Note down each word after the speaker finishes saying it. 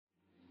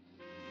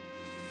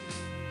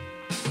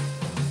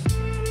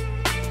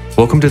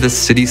Welcome to this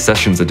City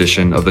Sessions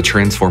edition of the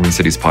Transforming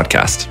Cities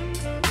podcast.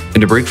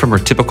 In a break from our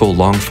typical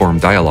long-form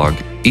dialogue,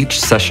 each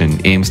session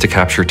aims to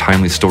capture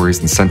timely stories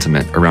and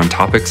sentiment around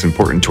topics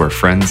important to our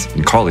friends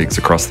and colleagues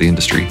across the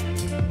industry.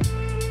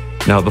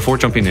 Now, before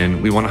jumping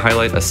in, we want to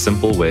highlight a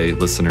simple way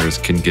listeners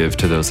can give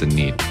to those in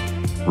need.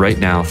 Right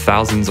now,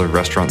 thousands of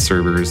restaurant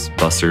servers,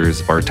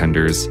 bussers,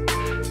 bartenders,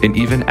 and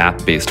even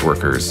app-based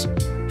workers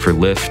for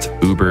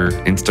Lyft, Uber,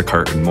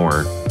 Instacart, and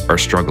more are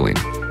struggling.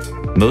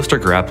 Most are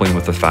grappling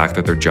with the fact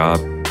that their job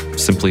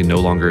simply no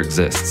longer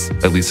exists,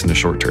 at least in the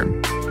short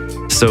term.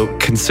 So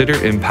consider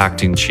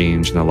impacting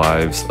change in the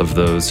lives of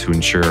those who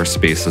ensure our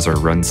spaces are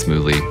run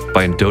smoothly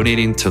by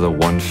donating to the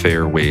One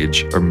Fair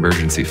Wage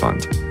Emergency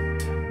Fund.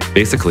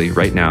 Basically,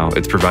 right now,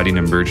 it's providing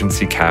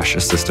emergency cash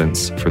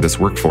assistance for this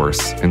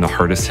workforce in the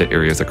hardest hit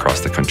areas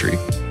across the country.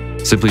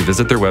 Simply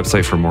visit their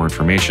website for more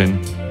information,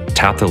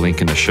 tap the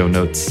link in the show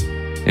notes,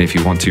 and if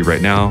you want to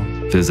right now,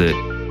 visit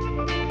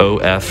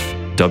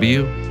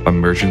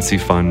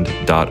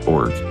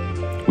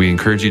ofwemergencyfund.org. We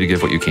encourage you to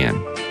give what you can.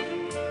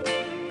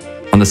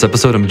 On this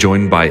episode, I'm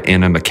joined by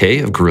Anna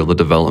McKay of Guerrilla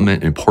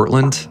Development in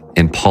Portland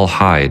and Paul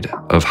Hyde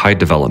of Hyde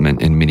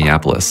Development in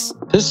Minneapolis.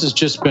 This has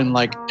just been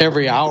like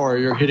every hour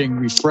you're hitting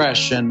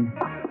refresh and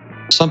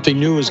something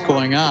new is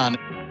going on.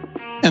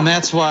 And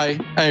that's why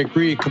I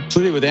agree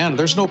completely with Anna.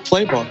 There's no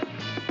playbook.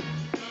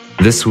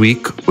 This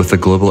week, with the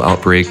global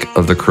outbreak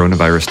of the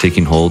coronavirus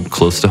taking hold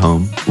close to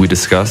home, we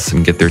discuss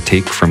and get their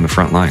take from the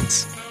front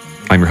lines.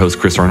 I'm your host,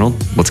 Chris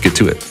Arnold. Let's get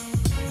to it.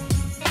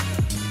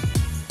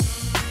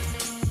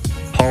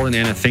 Paul and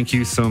Anna, thank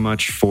you so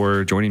much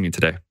for joining me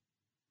today.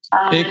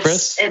 Hey,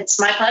 Chris. It's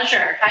my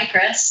pleasure. Hi,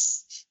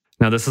 Chris.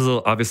 Now, this is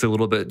obviously a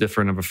little bit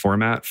different of a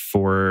format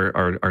for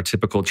our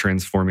typical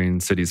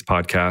Transforming Cities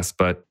podcast,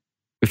 but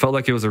we felt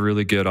like it was a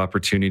really good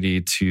opportunity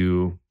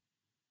to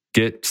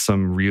get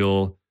some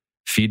real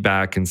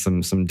feedback and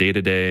some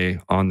day-to-day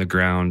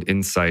on-the-ground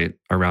insight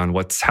around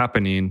what's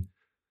happening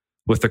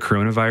with the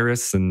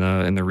coronavirus in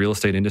the real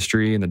estate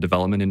industry and the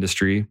development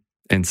industry.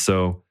 And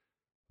so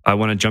I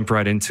want to jump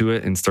right into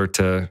it and start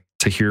to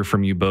hear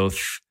from you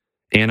both.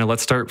 Anna,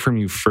 let's start from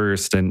you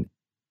first. And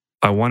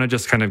I want to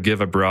just kind of give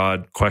a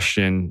broad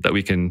question that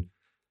we can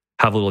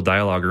have a little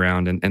dialogue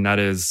around. And that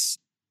is,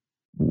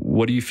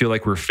 what do you feel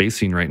like we're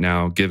facing right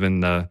now, given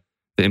the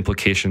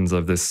implications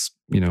of this,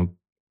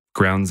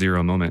 ground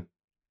zero moment?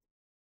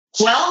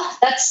 Well,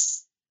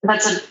 that's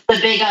the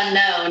big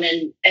unknown.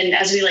 And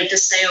as we like to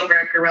say over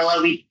at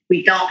Guerrilla, we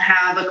don't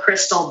have a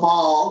crystal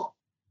ball.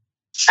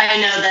 I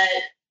know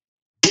that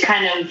to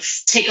kind of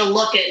take a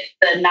look at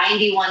the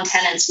 91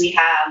 tenants we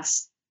have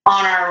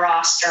on our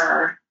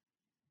roster,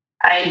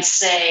 I'd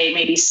say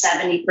maybe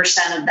 70%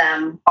 of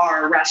them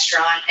are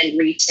restaurant and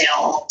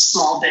retail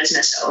small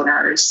business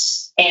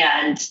owners.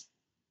 And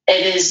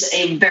it is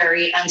a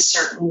very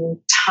uncertain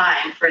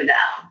time for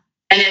them.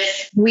 And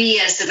if we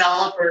as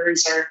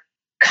developers are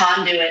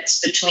conduits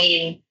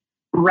between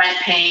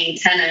rent-paying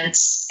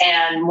tenants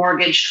and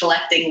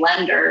mortgage-collecting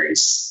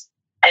lenders,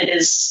 it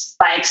is,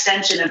 by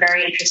extension, a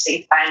very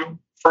interesting time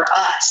for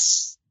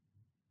us.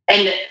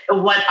 And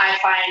what I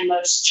find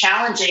most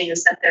challenging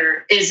is that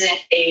there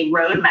isn't a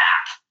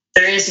roadmap.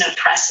 There is no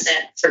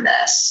precedent for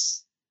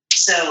this.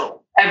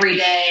 So every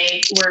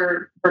day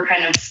we're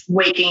kind of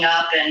waking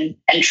up and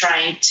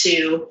trying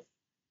to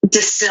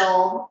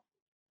distill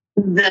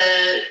the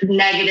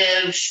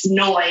negative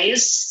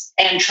noise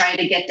and trying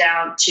to get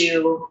down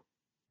to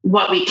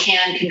what we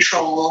can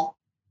control,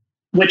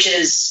 which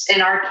is,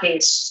 in our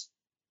case,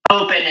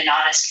 open and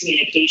honest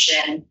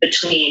communication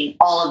between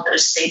all of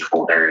those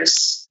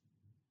stakeholders,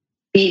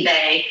 be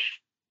they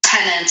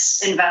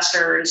tenants,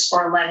 investors,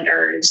 or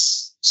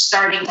lenders,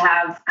 starting to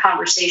have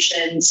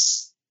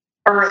conversations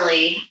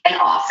early and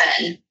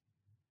often,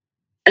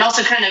 and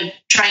also kind of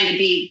trying to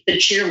be the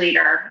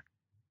cheerleader.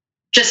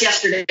 Just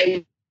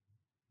yesterday,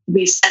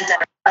 we sent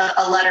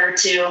a letter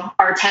to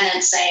our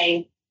tenants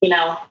saying,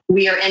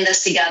 we are in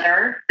this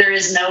together. There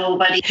is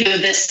nobody who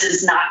this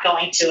is not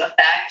going to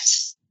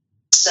affect.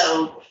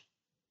 So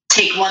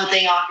take one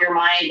thing off your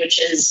mind, which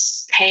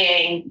is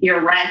paying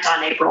your rent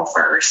on April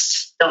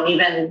 1st. Don't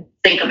even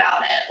think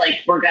about it.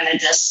 Like, we're going to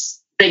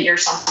just figure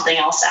something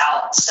else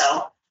out.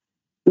 So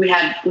we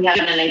had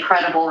an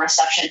incredible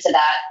reception to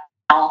that,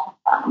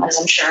 as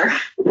I'm sure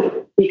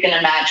you can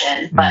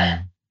imagine. But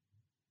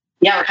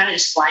yeah, we're kind of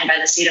just flying by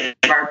the seat of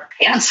our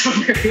pants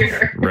over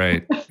here.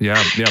 Right.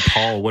 Yeah.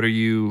 Paul, what are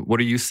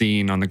you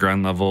seeing on the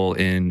ground level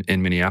in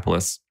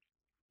Minneapolis?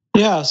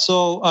 Yeah.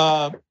 So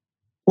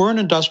we're an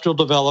industrial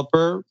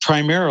developer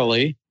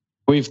primarily.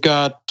 We've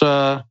got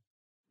a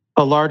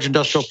large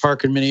industrial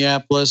park in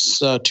Minneapolis,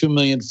 2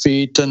 million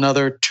feet,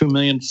 another 2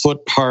 million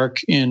foot park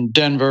in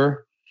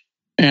Denver.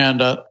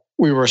 And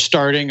we were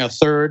starting a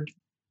third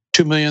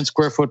 2 million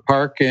square foot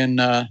park in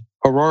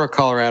Aurora,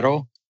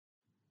 Colorado.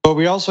 But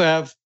we also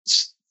have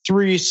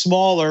 3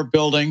 smaller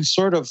buildings,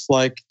 sort of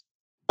like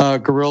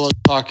Guerrilla's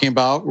talking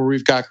about, where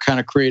we've got kind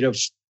of creative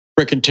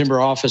brick and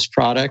timber office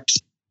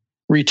product,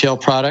 retail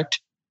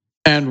product.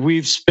 And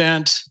we've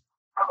spent,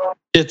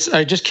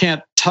 I just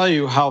can't tell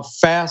you how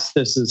fast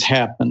this has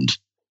happened.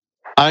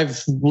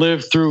 I've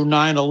lived through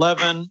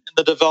 9/11 in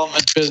the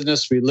development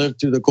business. We lived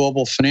through the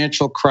global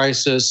financial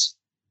crisis.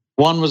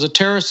 One was a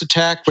terrorist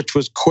attack, which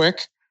was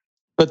quick,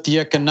 but the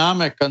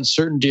economic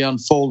uncertainty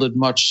unfolded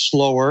much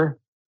slower.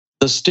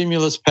 The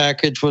stimulus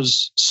package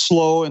was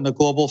slow in the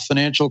global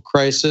financial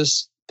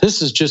crisis. This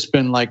has just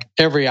been like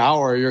every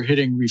hour you're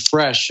hitting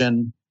refresh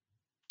and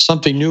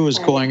something new is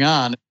going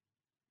on.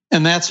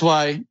 And that's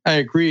why I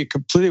agree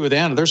completely with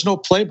Anna. There's no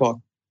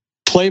playbook.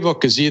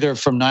 Playbook is either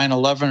from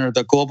 9/11 or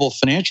the global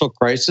financial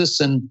crisis,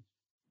 and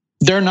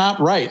they're not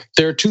right.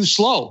 They're too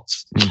slow.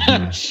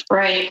 Mm-hmm.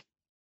 Right.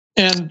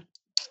 And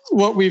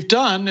what we've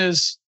done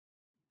is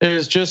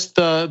just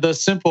the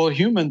simple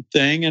human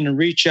thing and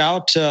reach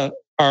out to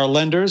our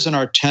lenders and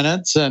our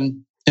tenants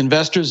and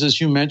investors,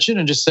 as you mentioned,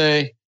 and just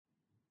say,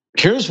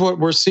 here's what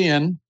we're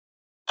seeing.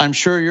 I'm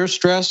sure you're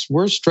stressed.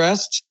 We're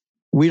stressed.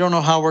 We don't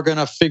know how we're going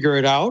to figure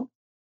it out,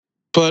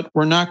 but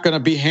we're not going to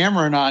be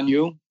hammering on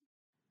you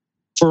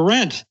for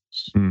rent.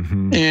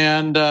 Mm-hmm.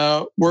 And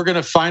we're going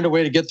to find a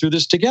way to get through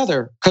this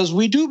together, because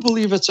we do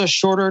believe it's a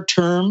shorter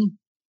term,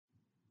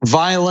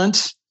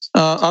 violent,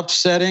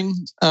 upsetting,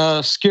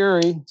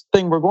 scary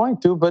thing we're going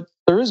through, but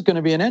there is going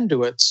to be an end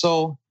to it.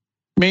 So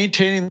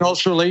maintaining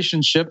those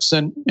relationships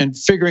and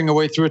figuring a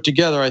way through it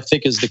together, I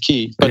think, is the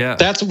key. But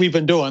that's what we've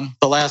been doing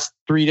the last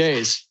 3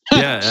 days.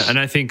 Yeah. And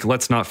I think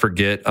let's not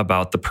forget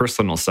about the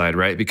personal side,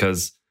 right?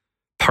 Because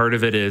part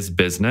of it is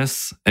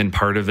business and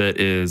part of it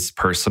is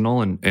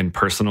personal, and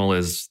personal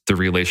is the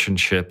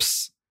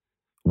relationships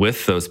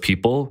with those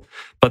people.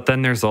 But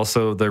then there's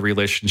also the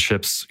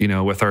relationships,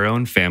 with our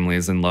own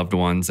families and loved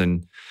ones.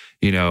 And,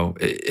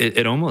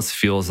 it almost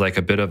feels like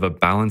a bit of a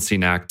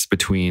balancing act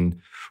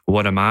between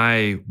what am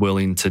I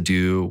willing to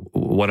do?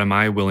 What am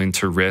I willing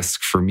to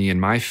risk for me and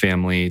my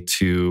family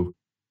to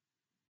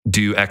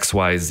do X,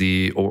 Y,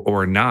 Z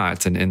or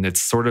not? And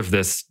it's sort of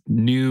this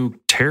new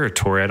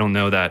territory. I don't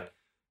know that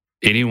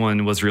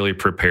anyone was really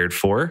prepared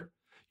for.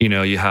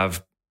 You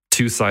have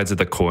two sides of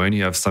the coin.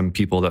 You have some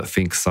people that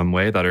think some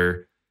way that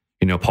are,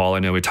 Paul, I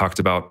know we talked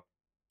about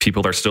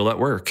people that are still at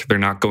work. They're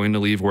not going to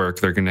leave work.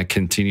 They're going to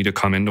continue to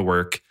come into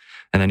work.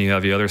 And then you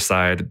have the other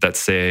side that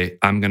say,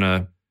 I'm going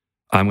to,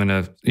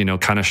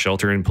 kind of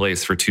shelter in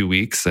place for 2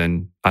 weeks,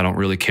 and I don't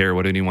really care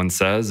what anyone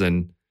says,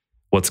 and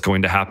what's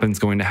going to happen is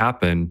going to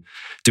happen.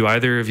 Do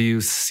either of you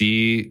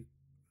see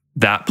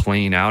that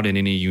playing out in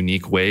any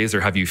unique ways, or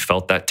have you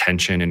felt that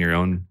tension in your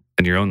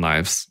own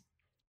lives?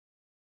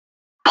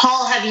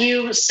 Paul, have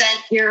you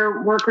sent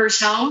your workers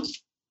home?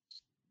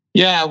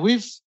 Yeah,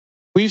 we've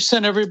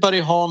sent everybody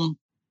home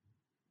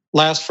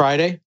last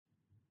Friday.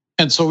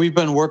 And so we've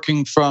been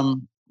working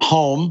from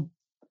home.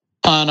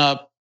 On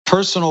a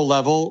personal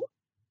level,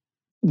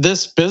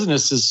 this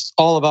business is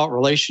all about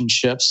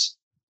relationships.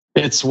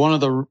 It's one of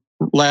the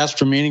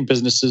last remaining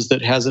businesses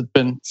that hasn't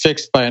been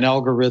fixed by an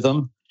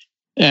algorithm.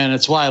 And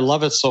it's why I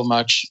love it so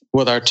much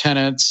with our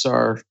tenants,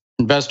 our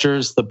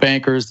investors, the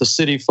bankers, the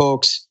city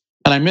folks.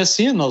 And I miss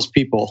seeing those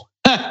people.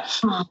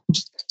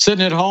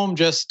 Sitting at home,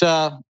 just,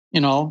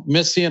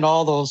 miss seeing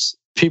all those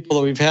people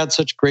that we've had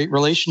such great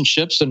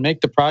relationships and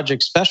make the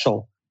project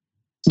special.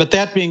 But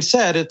that being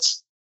said,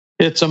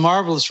 it's a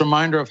marvelous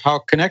reminder of how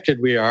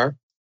connected we are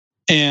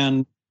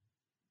and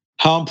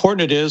how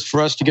important it is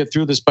for us to get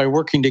through this by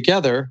working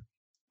together.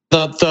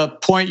 The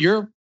point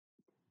you're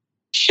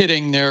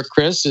hitting there,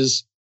 Chris,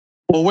 is,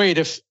 well, wait,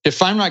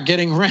 if I'm not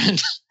getting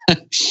rent,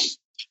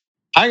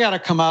 I got to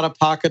come out of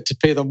pocket to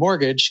pay the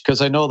mortgage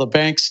because I know the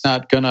bank's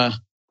not going to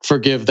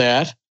forgive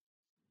that.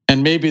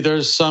 And maybe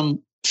there's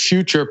some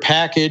future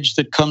package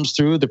that comes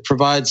through that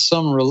provides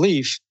some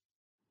relief,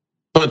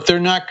 but they're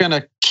not going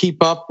to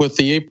keep up with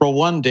the April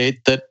 1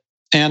 date that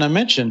Anna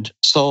mentioned.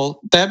 So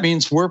that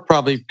means we're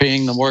probably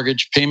paying the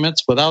mortgage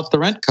payments without the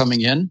rent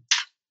coming in.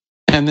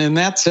 And in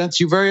that sense,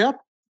 you very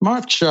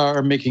much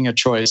are making a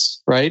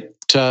choice, right?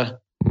 To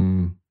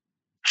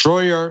throw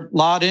your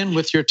lot in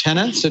with your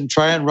tenants and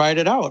try and ride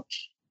it out.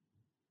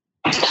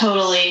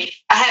 Totally.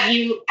 Have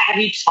you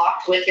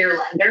talked with your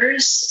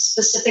lenders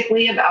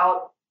specifically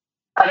about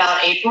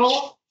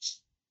April?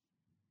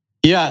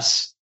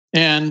 Yes.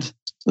 And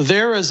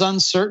they're as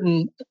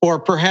uncertain or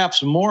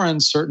perhaps more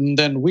uncertain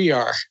than we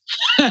are.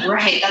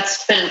 Right.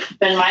 That's been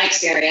my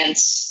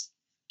experience.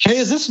 Hey,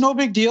 is this no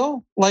big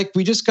deal? Like,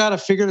 we just got to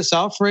figure this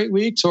out for 8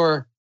 weeks?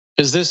 Or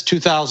is this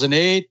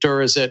 2008?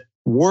 Or is it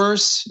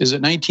worse? Is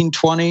it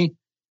 1920?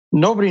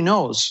 Nobody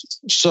knows.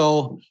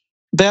 So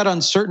that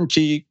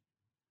uncertainty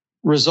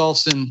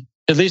results in,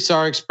 at least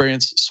our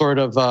experience, sort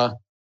of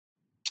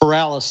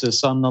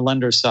paralysis on the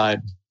lender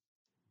side.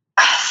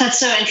 That's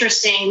so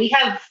interesting. We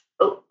have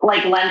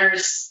like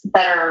lenders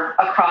that are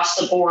across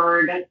the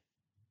board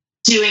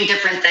doing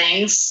different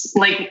things.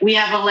 Like, we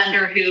have a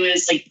lender who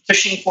is like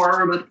pushing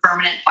forward with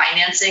permanent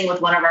financing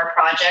with one of our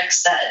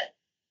projects that,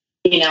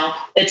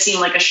 it seemed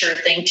like a sure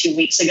thing 2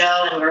 weeks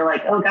ago. And we're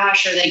like, oh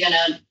gosh, are they going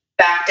to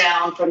back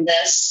down from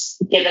this,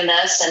 given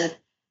this? And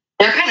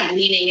they're kind of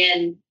leaning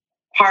in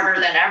harder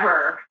than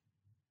ever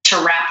to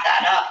wrap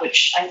that up,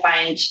 which I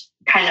find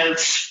kind of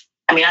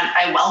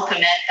I welcome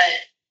it,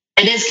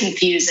 but it is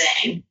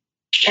confusing.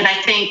 And I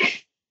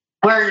think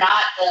we're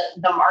not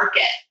the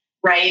market,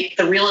 right?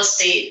 The real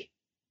estate,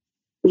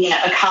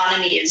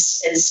 economy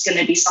is going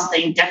to be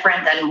something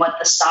different than what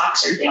the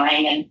stocks are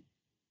doing. And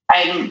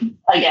I'm,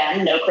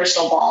 again, no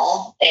crystal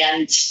ball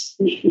and,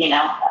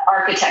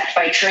 architect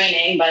by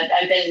training, but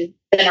I've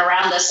been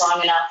around this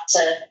long enough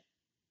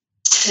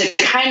to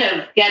kind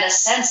of get a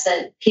sense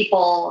that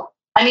people,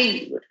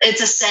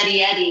 it's a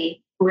steady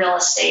eddy real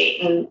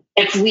estate. And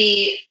if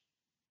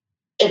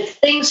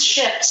things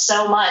shift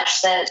so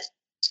much that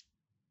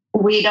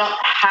we don't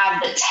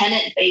have the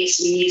tenant base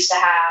we used to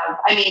have,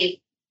 I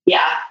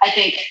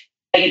think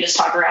I could just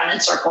talk around in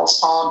circles,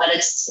 Paul, but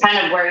it's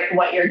kind of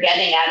what you're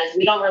getting at is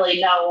we don't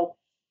really know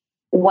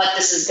what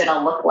this is going to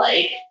look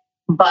like,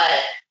 but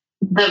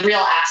the real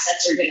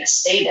assets are going to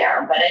stay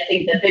there. But I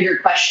think the bigger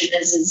question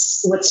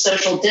is with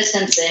social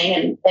distancing.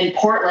 And in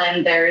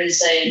Portland, there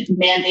is a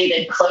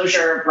mandated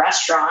closure of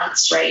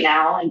restaurants right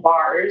now and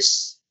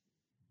bars.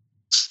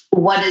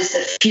 What does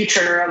the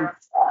future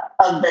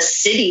of the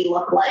city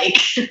look like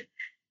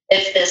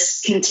if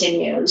this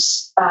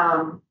continues?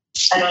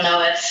 I don't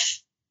know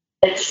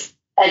if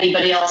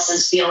anybody else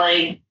is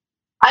feeling.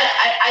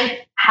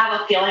 I have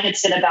a feeling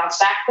it's going to bounce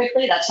back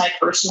quickly. That's my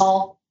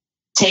personal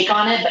take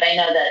on it, but I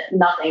know that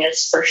nothing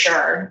is for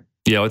sure.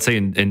 Yeah, I would say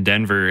in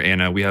Denver,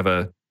 Anna, we have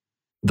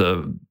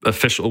the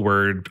official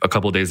word a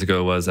couple of days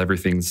ago was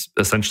everything's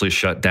essentially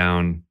shut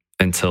down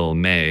until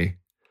May,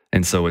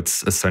 and so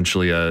it's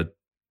essentially a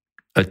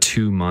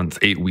 2-month,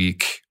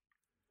 8-week.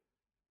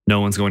 No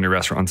one's going to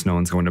restaurants, no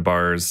one's going to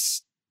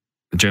bars.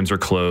 The gyms are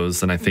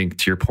closed, and I think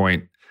to your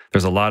point,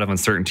 there's a lot of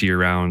uncertainty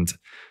around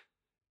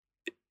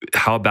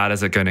how bad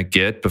is it going to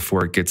get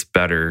before it gets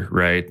better,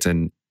 right?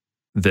 And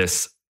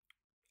this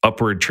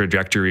upward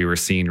trajectory we're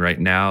seeing right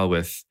now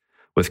with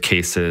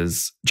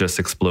cases just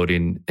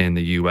exploding in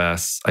the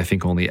US, I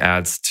think only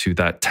adds to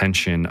that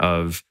tension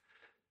of,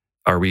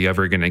 are we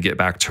ever going to get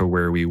back to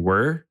where we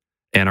were?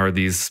 And are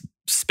these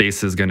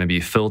spaces going to be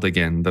filled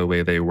again the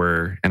way they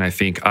were? And I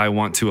think I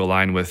want to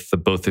align with the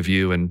both of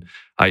you, and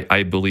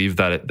I believe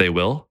that they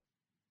will.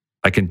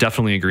 I can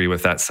definitely agree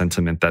with that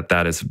sentiment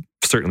that is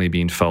certainly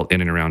being felt in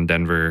and around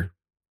Denver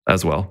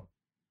as well.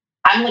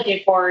 I'm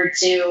looking forward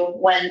to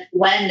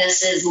when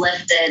this is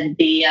lifted,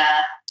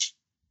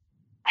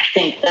 I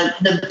think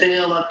the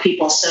boom of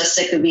people so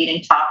sick of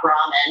eating top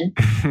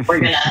ramen.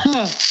 We're going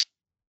to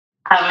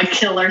have a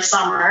killer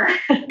summer.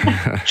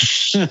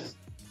 That's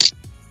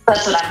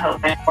what I'm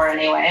hoping for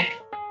anyway.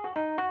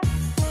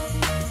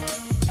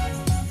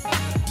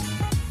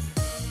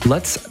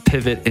 Let's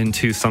pivot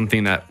into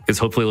something that is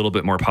hopefully a little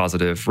bit more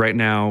positive. Right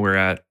now, we're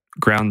at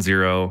ground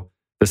zero.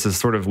 This is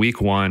sort of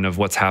week one of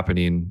what's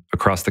happening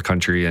across the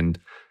country. And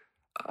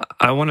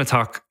I want to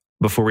talk,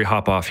 before we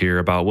hop off here,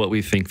 about what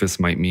we think this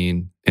might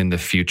mean in the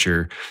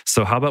future.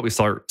 So how about we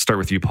start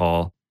with you,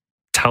 Paul?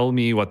 Tell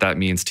me what that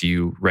means to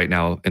you right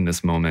now in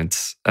this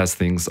moment as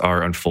things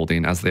are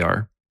unfolding as they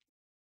are.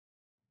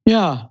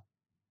 Yeah.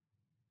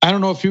 I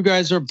don't know if you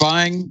guys are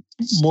buying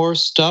more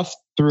stuff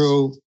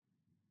through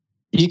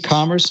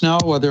e-commerce now,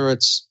 whether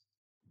it's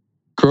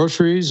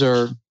groceries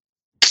or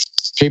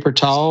paper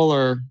towel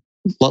or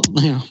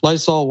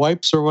Lysol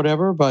wipes or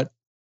whatever, but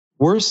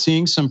we're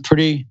seeing some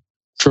pretty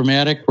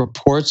dramatic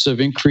reports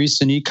of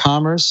increase in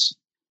e-commerce.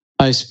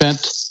 I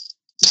spent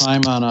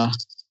time on a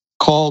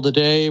call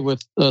today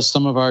with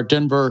some of our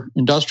Denver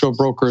industrial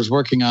brokers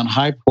working on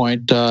High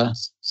Point,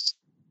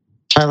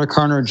 Tyler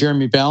Carner,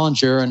 Jeremy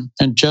Ballinger,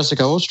 and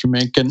Jessica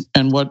Ostermink.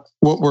 And what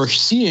we're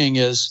seeing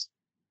is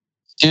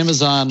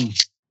Amazon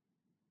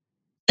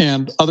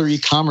and other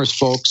e-commerce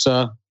folks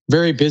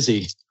very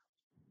busy.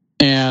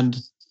 And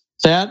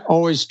that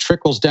always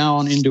trickles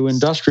down into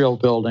industrial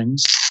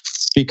buildings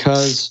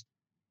because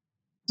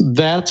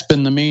that's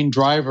been the main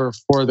driver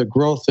for the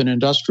growth in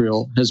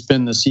industrial has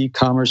been this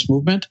e-commerce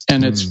movement.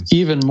 And it's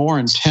even more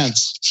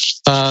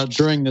intense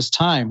during this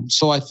time.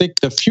 So I think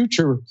the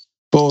future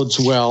bodes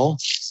well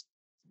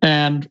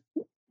and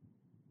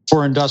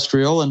for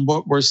industrial. And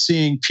what we're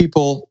seeing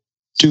people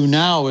do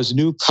now is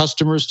new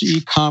customers to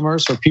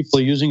e-commerce or people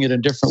using it in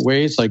different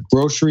ways like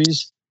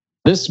groceries.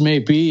 This may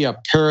be a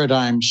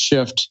paradigm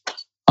shift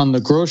on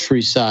the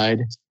grocery side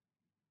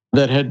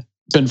that had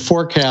been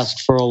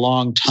forecast for a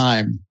long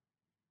time.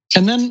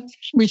 And then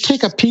we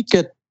take a peek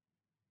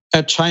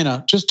at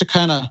China just to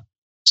kind of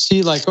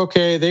see like,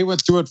 okay, they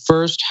went through it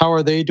first. How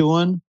are they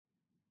doing?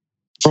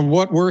 From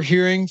what we're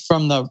hearing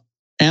from the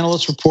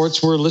analyst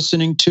reports we're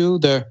listening to,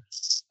 the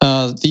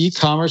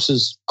e-commerce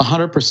is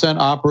 100%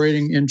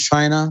 operating in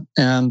China,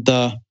 and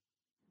the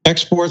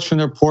exports from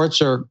their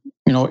ports are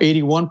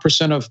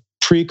 81% of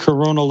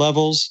pre-corona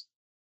levels.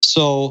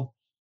 So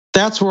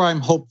that's where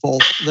I'm hopeful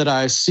that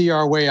I see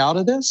our way out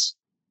of this,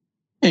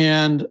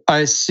 and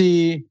I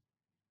see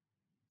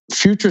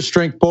future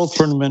strength both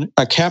from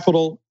a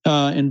capital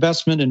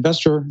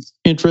investor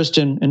interest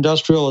in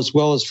industrial as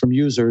well as from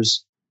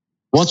users.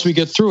 Once we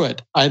get through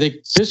it, I think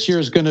this year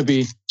is going to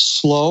be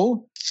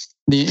slow.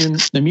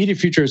 The immediate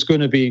future is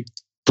going to be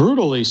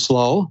brutally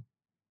slow.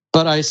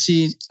 but I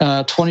see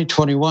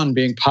 2021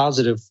 being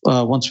positive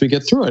once we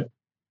get through it.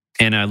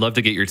 And I'd love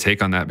to get your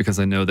take on that because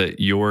I know that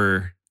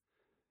your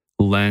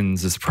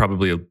lens is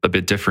probably a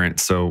bit different.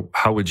 So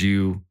how would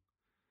you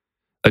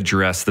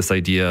address this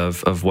idea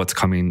of what's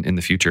coming in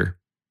the future?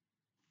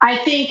 I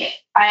think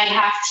I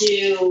have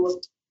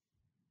to...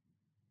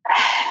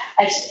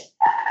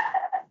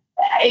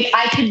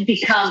 I could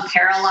become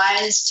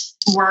paralyzed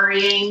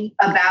worrying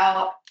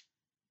about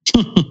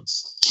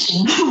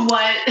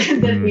what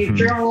the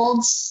future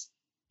holds.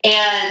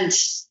 And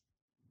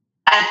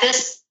at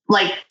this,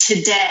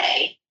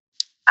 today,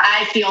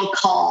 I feel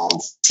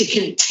called to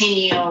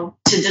continue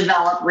to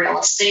develop real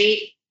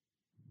estate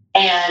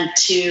and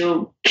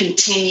to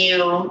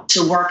continue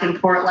to work in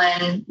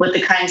Portland with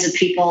the kinds of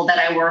people that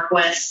I work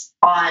with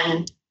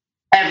on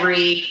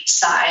every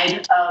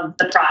side of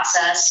the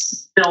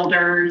process,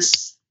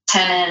 builders,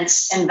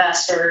 tenants,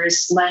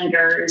 investors,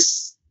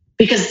 lenders,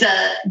 because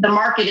the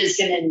market is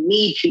going to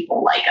need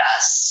people like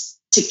us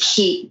to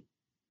keep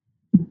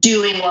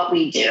doing what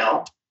we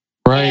do.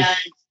 Right.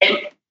 And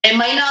it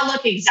might not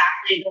look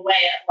exactly the way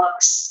it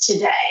looks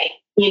today.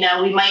 We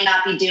might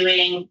not be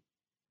doing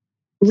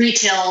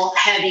retail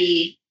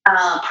heavy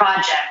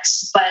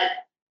projects,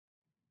 but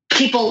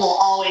people will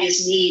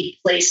always need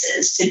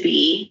places to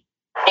be.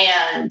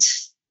 And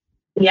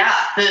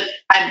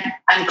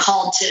I'm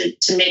called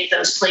to make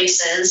those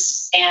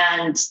places,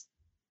 and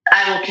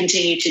I will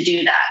continue to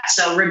do that.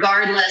 So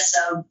regardless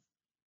of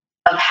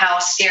how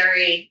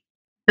scary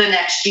the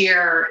next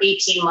year or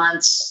 18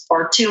 months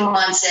or 2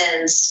 months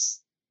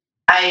is,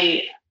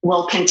 I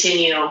will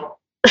continue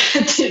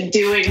to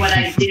doing what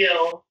I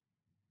do,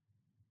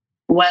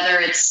 whether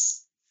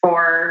it's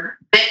for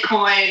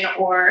Bitcoin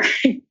or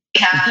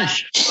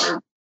cash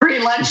or free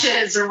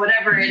lunches or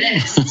whatever it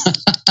is.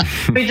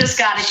 We just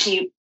got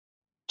to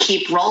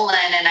keep rolling.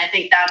 And I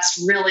think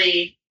that's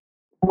really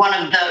one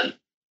of the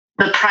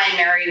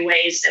primary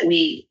ways that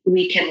we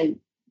can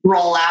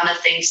roll out of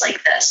things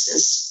like this,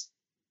 is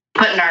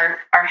putting our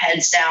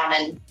heads down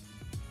and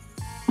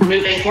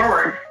moving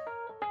forward.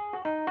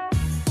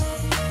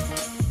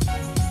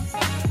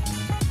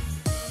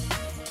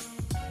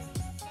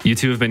 You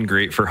two have been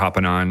great for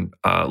hopping on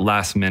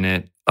last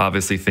minute.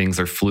 Obviously, things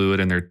are fluid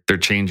and they're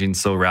changing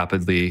so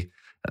rapidly.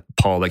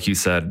 Paul, like you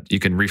said, you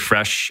can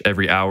refresh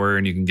every hour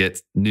and you can get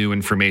new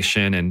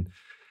information. And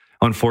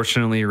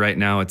unfortunately, right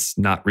now, it's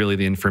not really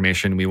the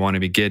information we want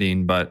to be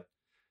getting. But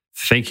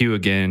thank you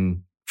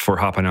again for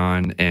hopping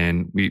on.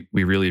 And we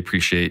really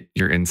appreciate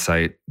your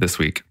insight this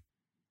week.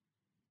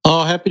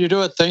 Oh, happy to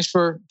do it. Thanks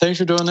for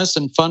doing this,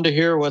 and fun to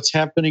hear what's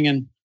happening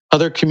in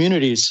other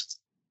communities.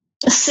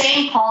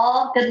 Same,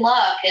 Paul. Good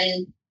luck,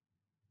 and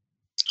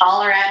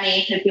holler at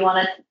me if you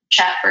want to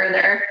chat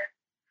further.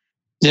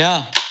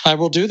 Yeah, I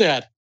will do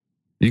that.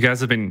 You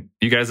guys have been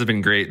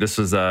great. This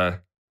was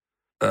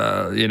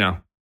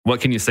what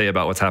can you say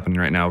about what's happening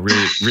right now?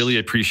 Really, really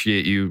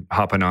appreciate you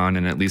hopping on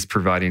and at least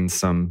providing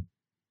some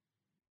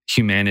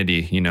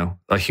humanity,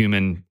 a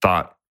human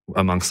thought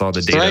amongst all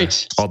the data,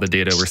 right. All the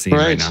data we're seeing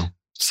right now.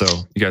 So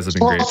you guys have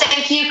been great. Well,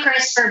 thank you,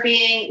 Chris, for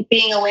being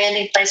a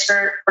landing place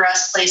for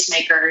us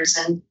placemakers,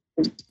 and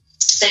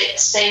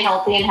stay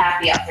healthy and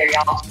happy out there,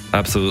 y'all.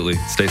 Absolutely.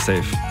 Stay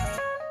safe.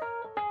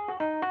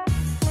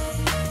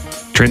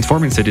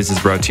 Transforming Cities is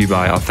brought to you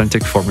by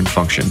Authentic Form and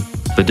Function,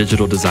 the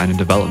digital design and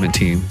development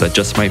team that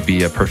just might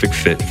be a perfect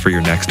fit for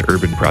your next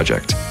urban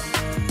project.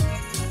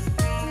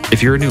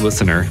 If you're a new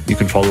listener, you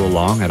can follow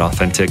along at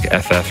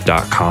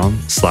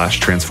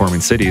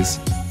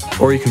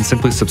authenticff.com/transformingcities, or you can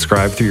simply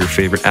subscribe through your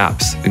favorite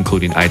apps,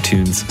 including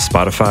iTunes,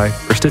 Spotify,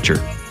 or Stitcher.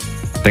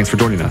 Thanks for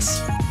joining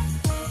us.